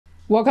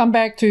Welcome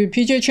back to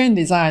PJ Chen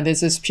Design.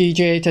 This is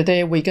PJ.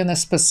 Today we're going to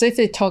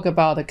specifically talk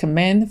about the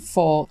command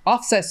for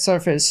offset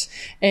surface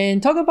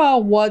and talk about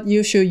what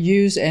you should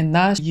use and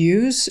not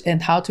use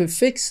and how to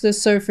fix the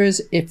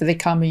surface if they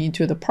come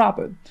into the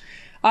problem.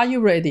 Are you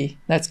ready?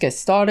 Let's get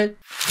started.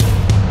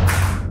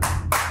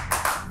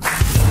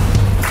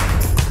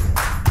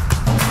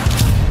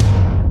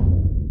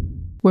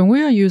 When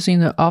we are using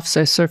the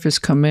offset surface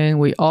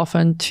command, we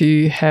often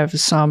have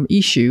some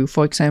issue.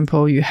 For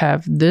example, you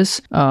have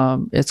this,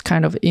 it's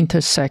kind of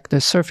intersect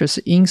the surface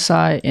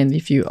inside, and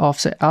if you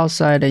offset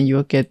outside, then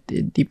you'll get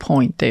the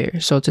point there.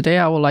 So today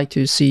I would like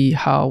to see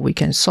how we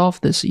can solve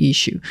this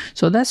issue.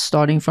 So that's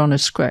starting from the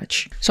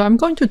scratch. So I'm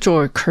going to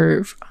draw a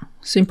curve.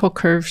 Simple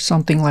curve,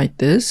 something like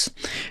this.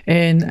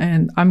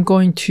 And I'm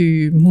going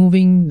to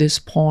moving this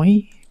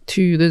point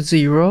to the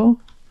 0.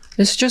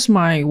 It's just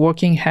my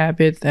working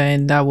habit,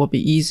 and that will be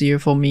easier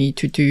for me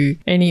to do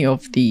any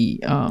of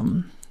the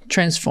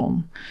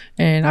transform.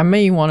 And I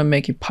may want to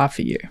make it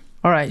puffier.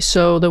 All right,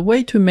 so the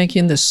way to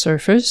making the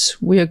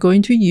surface, we are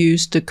going to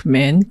use the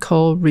command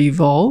called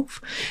revolve.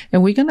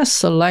 And we're going to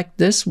select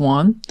this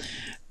one.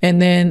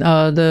 And then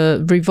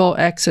the revolve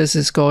axis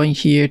is going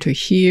here to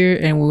here,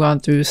 and we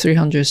want to do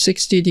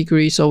 360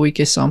 degrees, so we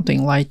get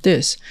something like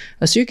this.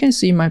 As you can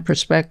see, my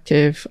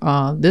perspective,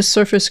 this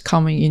surface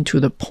coming into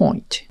the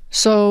point.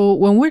 So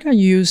when we're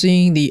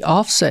using the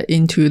offset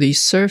into the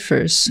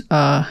surface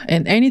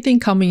and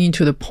anything coming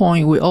into the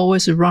point, we're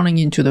always running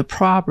into the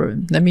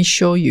problem. Let me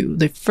show you.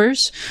 The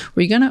first,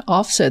 we're going to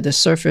offset the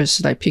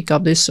surface, like pick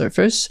up this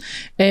surface.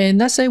 And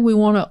let's say we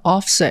want to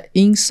offset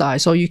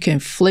inside. So you can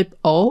flip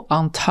O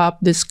on top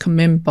this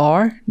command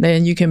bar.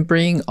 Then you can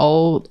bring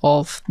all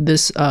of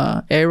this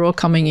arrow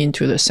coming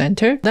into the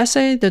center. Let's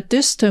say the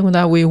distance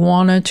that we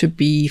wanted to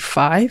be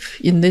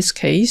 5 in this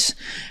case.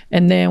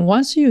 And then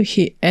once you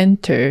hit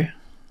enter,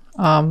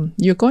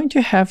 you're going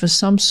to have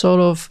some sort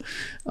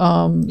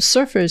of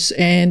surface,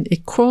 and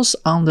it crosses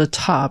on the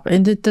top,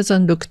 and it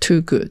doesn't look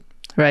too good,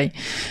 right?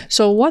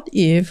 So what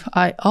if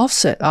I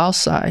offset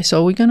outside?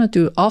 So we're going to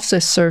do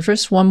offset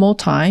surface one more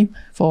time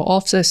for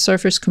offset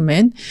surface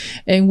command,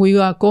 and we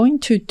are going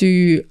to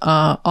do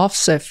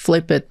offset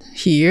flip it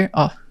here.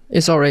 Oh,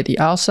 it's already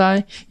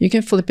outside. You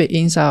can flip it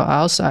inside or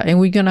outside, and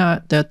we're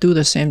gonna do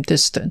the same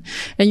distance,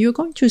 and you're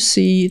going to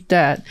see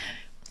that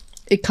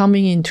it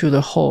coming into the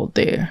hole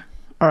there.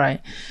 All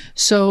right.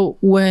 So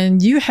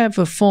when you have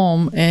a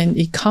form and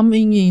it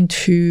coming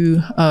into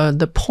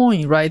the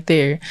point right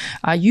there,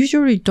 I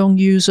usually don't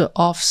use an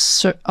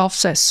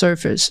offset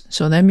surface.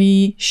 So let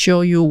me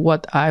show you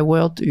what I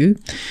will do.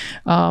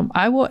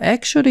 I will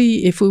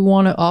actually, if we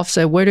want to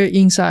offset whether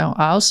inside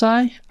or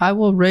outside, I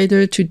will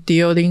rather to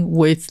dealing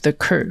with the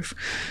curve.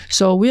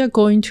 So we are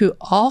going to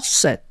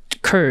offset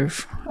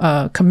curve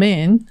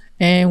command.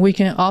 And we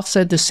can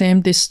offset the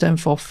same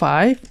distance for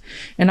 5.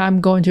 And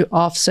I'm going to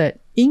offset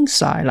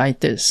inside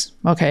like this.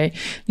 Okay.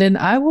 Then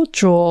I will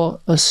draw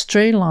a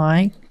straight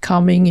line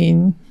coming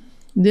in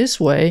this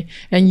way,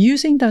 and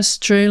using that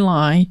straight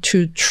line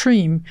to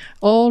trim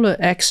all the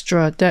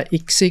extra that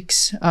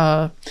exceeds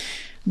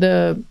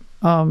the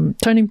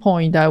turning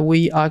point that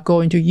we are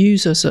going to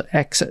use as an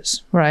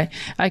axis, right?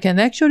 I can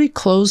actually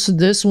close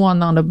this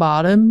one on the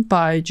bottom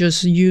by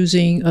just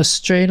using a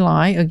straight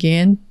line.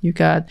 Again, you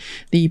got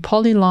the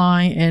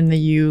polyline, and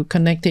you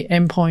connect the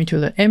endpoint to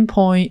the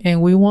endpoint,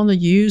 and we want to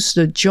use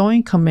the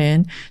join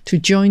command to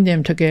join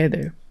them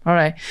together. All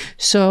right,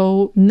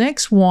 so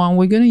next one,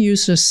 we're going to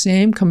use the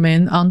same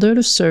command under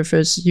the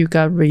surface. You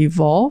got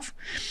revolve,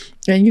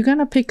 and you're going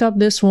to pick up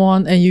this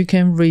one, and you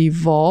can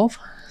revolve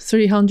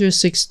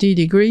 360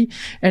 degree,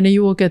 and then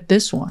you will get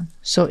this one.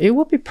 So it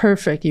will be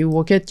perfect. You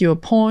will get your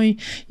point,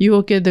 you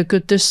will get the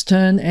good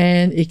distance,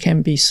 and it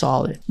can be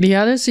solid. The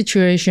other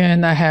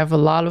situation I have a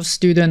lot of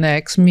students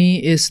ask me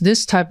is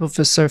this type of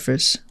a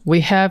surface.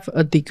 We have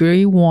a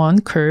degree 1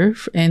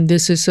 curve, and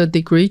this is a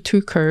degree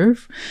 2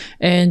 curve.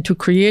 And to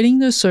creating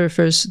the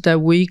surface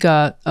that we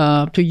got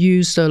to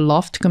use the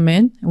loft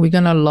command, we're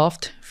gonna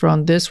loft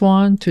from this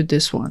one to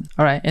this one.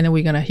 All right, and then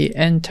we're gonna hit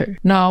enter.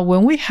 Now,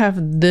 when we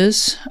have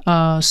this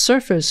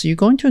surface, you're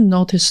going to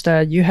notice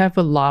that you have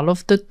a lot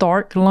of the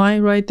dark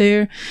line right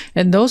there,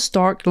 and those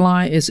dark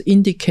line is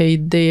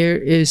indicate there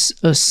is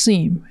a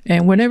seam.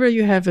 And whenever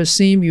you have a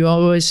seam, you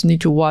always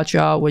need to watch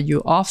out when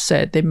you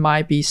offset. There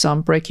might be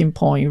some breaking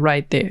point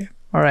right there.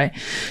 All right,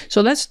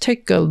 so let's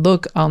take a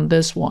look on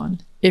this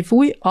one. If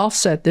we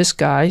offset this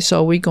guy,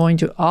 so we're going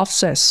to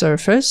offset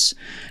surface,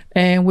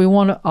 and we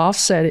want to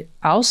offset it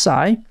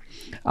outside.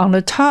 On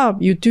the top,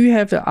 you do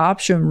have the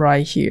option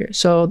right here.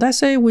 So let's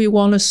say we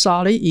want a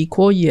solid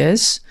equal,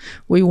 yes.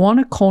 We want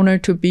a corner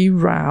to be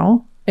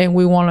round, and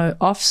we want to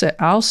offset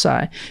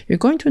outside. You're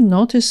going to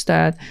notice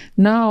that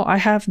now I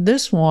have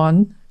this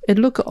one. It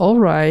look all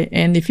right.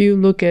 And if you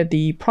look at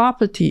the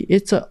property,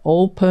 it's an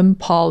open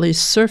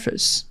polished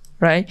surface.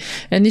 right?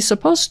 And it's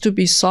supposed to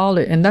be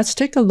solid. And let's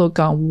take a look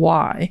on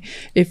why.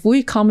 If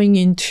we coming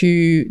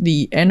into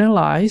the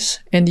analyze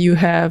and you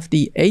have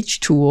the edge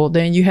tool,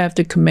 then you have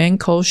the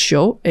command called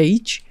show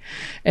edge.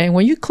 And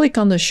when you click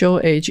on the show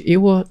edge, it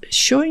will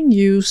showing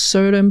you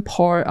certain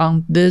part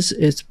on this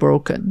is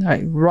broken,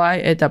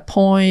 right at that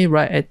point,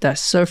 right at that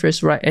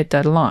surface, right at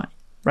that line,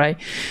 right?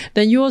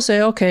 Then you will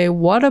say, okay,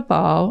 what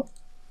about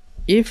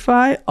if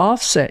I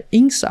offset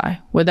inside?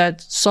 Will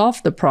that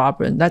solve the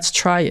problem? Let's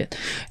try it.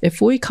 If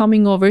we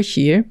coming over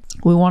here,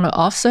 we want to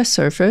offset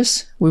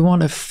surface, we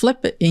want to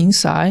flip it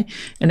inside,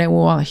 and then we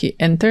want to hit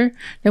enter,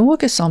 then we'll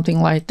get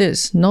something like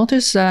this.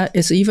 Notice that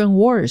it's even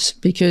worse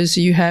because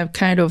you have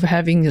kind of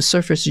having the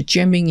surface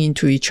jamming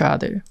into each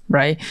other,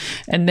 right?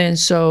 And then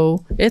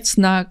so it's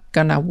not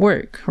gonna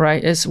work,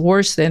 right? It's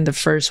worse than the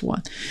first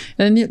one.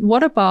 And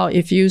what about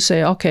if you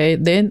say, okay,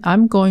 then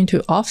I'm going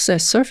to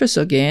offset surface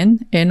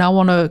again, and I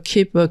want to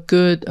keep a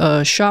good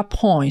sharp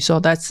point,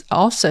 so that's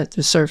offset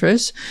the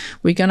surface.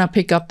 We're gonna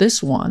pick up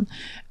this one.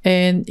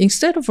 And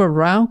instead of a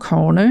round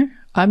corner,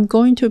 I'm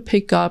going to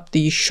pick up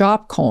the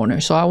sharp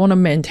corner. So I want to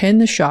maintain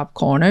the sharp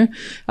corner.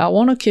 I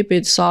want to keep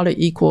it solid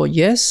equal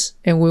yes,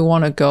 and we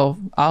want to go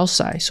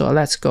outside. So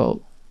let's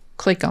go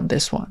click on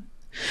this one.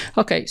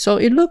 Okay, so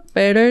it looked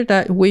better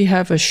that we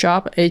have a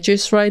sharp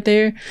edges right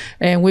there,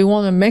 and we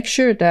want to make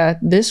sure that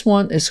this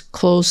one is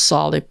closed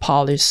solid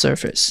polished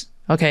surface.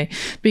 Okay,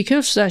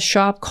 because that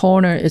sharp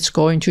corner is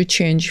going to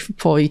change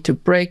for it to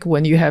break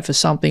when you have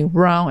something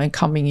round and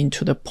coming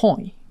into the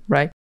point,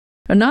 right?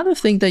 Another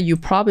thing that you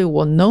probably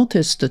will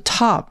notice, the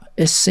top,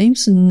 it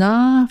seems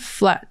not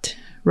flat,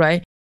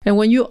 right? And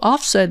when you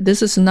offset,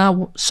 this is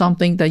not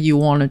something that you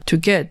wanted to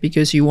get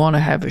because you want to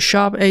have a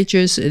sharp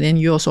edges, and then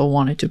you also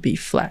want it to be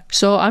flat.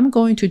 So I'm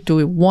going to do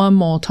it one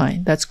more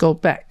time. Let's go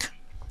back.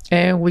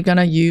 And we're going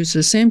to use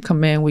the same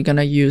command. We're going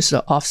to use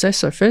the offset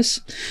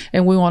surface,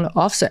 and we want to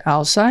offset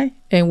outside,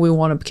 and we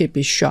want to keep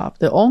it sharp.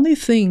 The only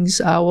things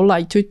I would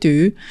like to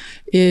do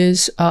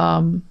is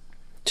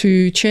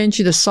to change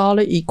the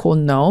solid equal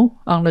no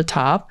on the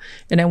top,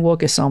 and then we'll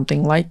get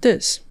something like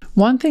this.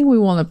 One thing we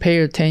want to pay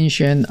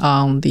attention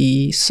on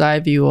the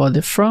side view or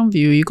the front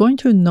view, you're going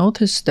to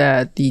notice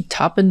that the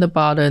top and the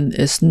bottom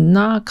is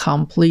not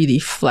completely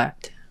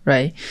flat,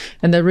 right?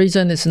 And the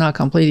reason it's not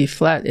completely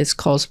flat is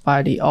caused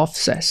by the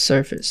offset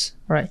surface,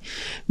 right?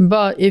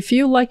 But if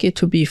you like it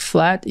to be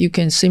flat, you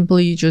can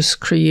simply just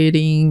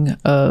creating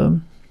a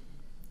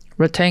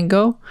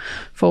rectangle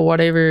for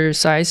whatever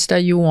size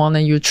that you want,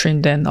 and you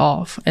trim them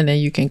off, and then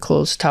you can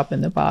close top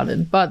and the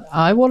bottom. But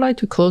I would like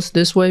to close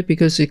this way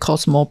because it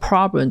causes more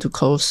problem to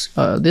close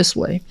this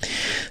way.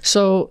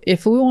 So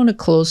if we want to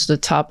close the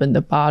top and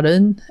the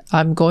bottom,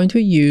 I'm going to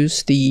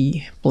use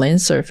the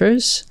blend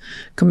surface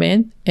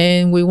command,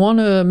 and we want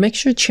to make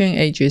sure chain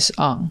edge is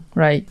on,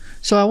 right?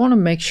 So I want to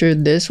make sure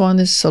this one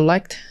is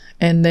select,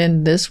 and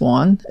then this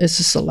one is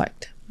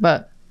select.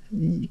 But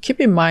keep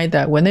in mind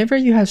that whenever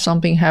you have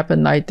something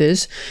happen like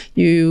this,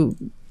 you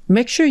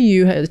make sure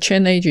you have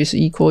chain edge is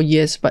equal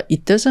yes, but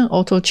it doesn't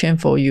auto chain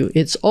for you.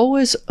 It's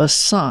always a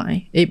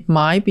sign. It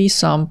might be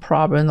some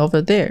problem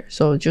over there,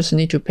 so just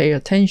need to pay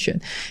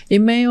attention. It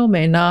may or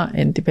may not,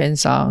 and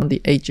depends on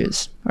the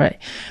edges, right?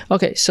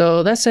 Okay,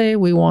 so let's say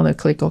we want to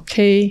click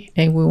OK,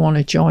 and we want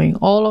to join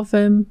all of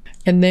them,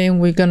 and then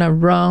we're gonna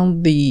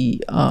run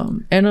the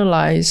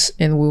analyze,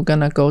 and we're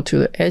gonna go to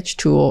the edge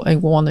tool,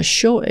 and we want to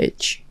show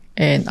edge.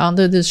 And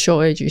under this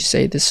show edge, you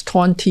say there's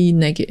 20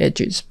 negative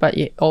edges, but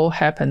it all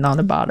happened on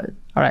the bottom.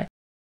 All right.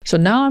 So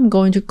now I'm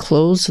going to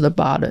close the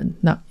bottom.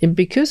 Now, and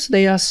because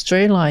they are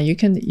straight line, you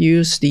can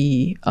use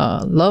the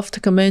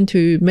left command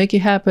to make it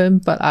happen,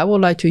 but I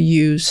would like to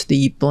use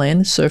the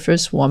blend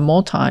surface one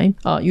more time.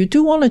 You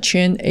do want to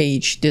chain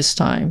edge this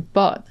time,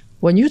 but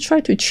when you try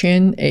to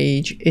chain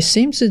edge, it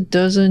seems it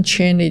doesn't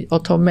chain it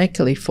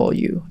automatically for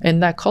you,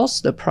 and that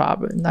causes the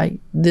problem. Like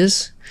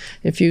this,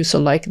 if you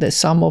select that,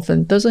 some of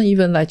them doesn't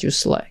even let you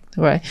select,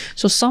 right?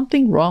 So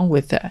something wrong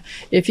with that.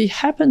 If it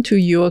happened to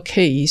your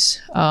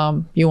case,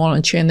 you want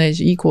to chain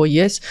edge equal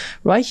yes.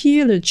 Right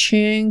here, the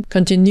chain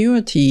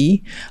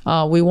continuity,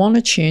 we want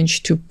to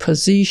change to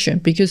position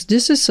because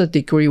this is a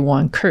degree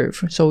 1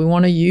 curve. So we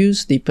want to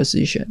use the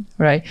position,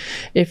 right?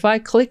 If I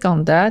click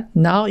on that,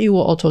 now it will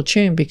auto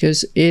chain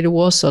because it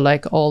will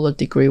select all the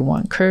degree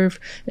 1 curve,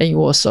 and you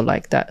will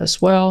select that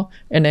as well.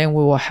 And then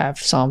we will have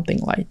something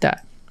like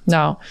that.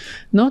 Now,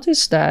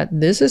 notice that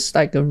this is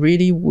like a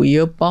really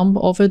weird bump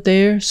over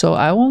there. So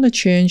I want to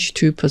change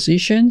to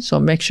position.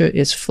 So make sure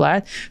it's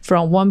flat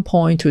from one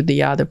point to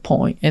the other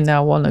point. And I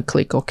want to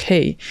click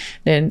OK.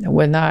 Then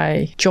when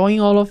I join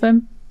all of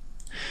them,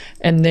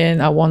 and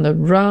then I want to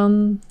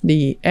run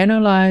the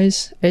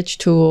analyze edge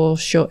tool,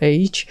 show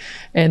edge,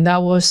 and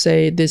that will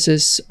say this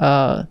is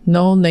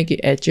no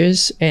negative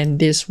edges, and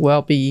this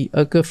will be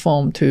a good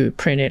form to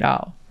print it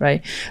out,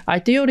 right?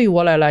 Ideally,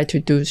 what I like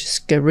to do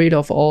is get rid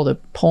of all the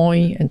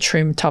point and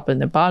trim top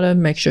and the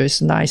bottom, make sure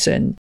it's nice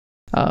and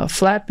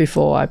flat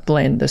before I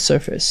blend the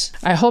surface.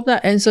 I hope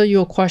that answered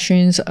your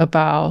questions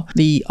about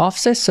the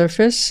offset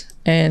surface.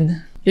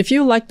 And if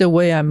you like the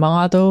way I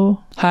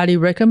model Highly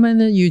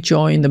recommend that you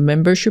join the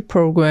membership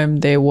program.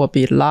 There will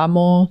be a lot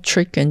more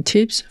tricks and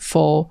tips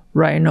for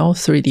Rhino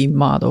 3D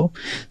model.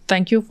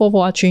 Thank you for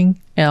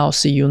watching, and I'll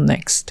see you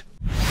next.